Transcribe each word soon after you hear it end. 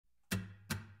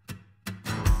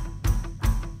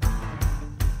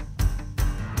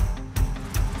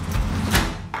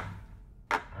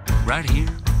Right here,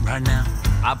 right now,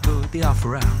 I put the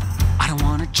offer out. I don't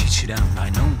wanna chase you down, I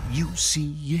know you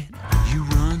see it. You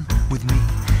run with me,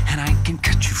 and I can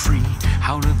cut you free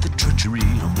out of the treachery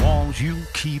and walls you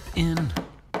keep in.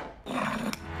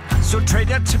 So trade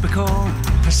that typical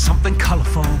for something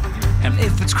colorful. And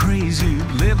if it's crazy,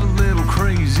 live a little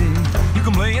crazy. You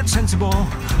can play it sensible,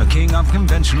 a king of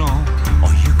conventional,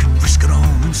 or you can risk it all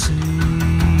and see.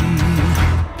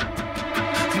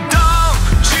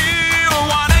 Don't you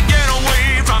wanna get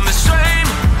away from the strain?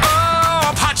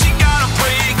 Oh, pot you gotta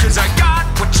play, 'cause I got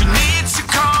what you need, so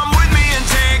come with me and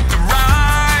take the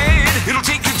ride. It'll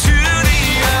take you to the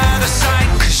other side,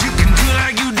 'cause you can do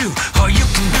like you do, or you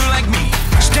can do like me.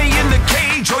 Stay in the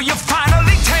cage, or you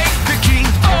finally take the key.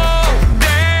 Oh,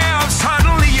 damn,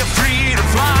 suddenly you're free to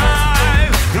fly.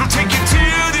 It'll take you to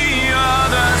the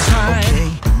other side.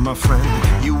 Okay, my friend,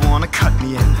 you wanna cut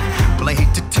me in. Well, I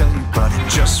hate to tell you, but it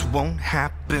just won't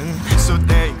happen. So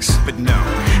thanks, but no,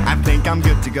 I think I'm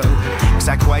good to go, 'cause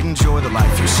I quite enjoy the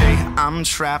life you say I'm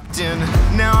trapped in.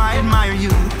 Now I admire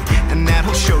you, and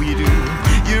that'll show you do.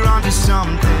 You're onto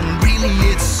something, really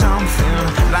it's something.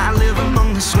 I live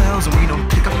among the swells, and we don't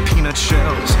pick up peanut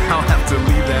shells. I'll have to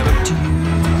leave that up to you.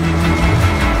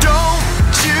 Don't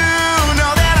you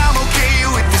know that I'm okay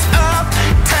with this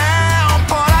uptown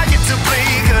part I get to play?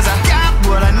 'Cause I got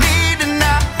what I need, and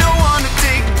I don't want to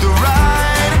take the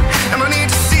ride. And I need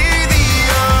to see the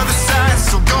other side,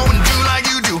 so go and do like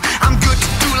you do. I'm good to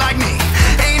do like me.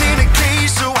 Ain't in a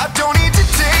cage, so I don't need to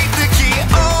take the key.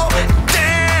 Oh,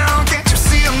 damn, can't you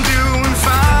see I'm doing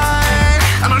fine?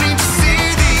 I don't need to see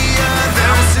the other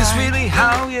Now, is this side. really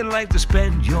how you like to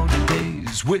spend your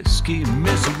days? Whiskey,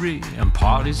 misery, and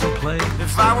parties and play.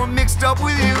 If I were mixed up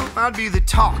with you, I'd be the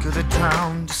talk of the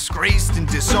town, disgraced and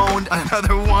disowned,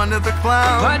 another one of the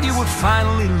clowns. But you would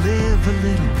finally live a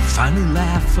little, finally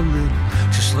laugh a little.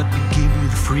 Just let me give you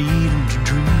the freedom to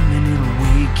dream, and it'll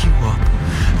wake you up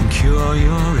and cure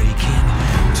your aching.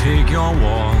 Take your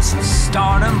walls and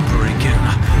start 'em breaking.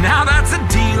 Now that's a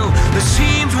deal that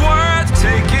seems worth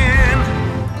taking.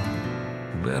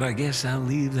 But I guess I'll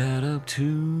leave that up to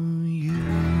you.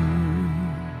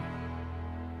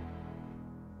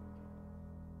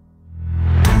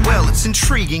 Well, it's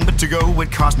intriguing, but to go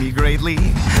would cost me greatly.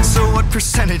 So what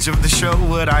percentage of the show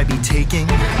would I be taking?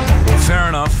 Fair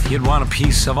enough, you'd want a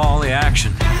piece of all the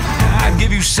action. I'd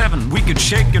give you 7, we could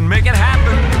shake and make it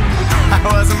happen. I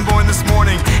wasn't born this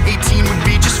morning, 18 would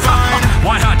be just fine.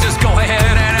 Why not?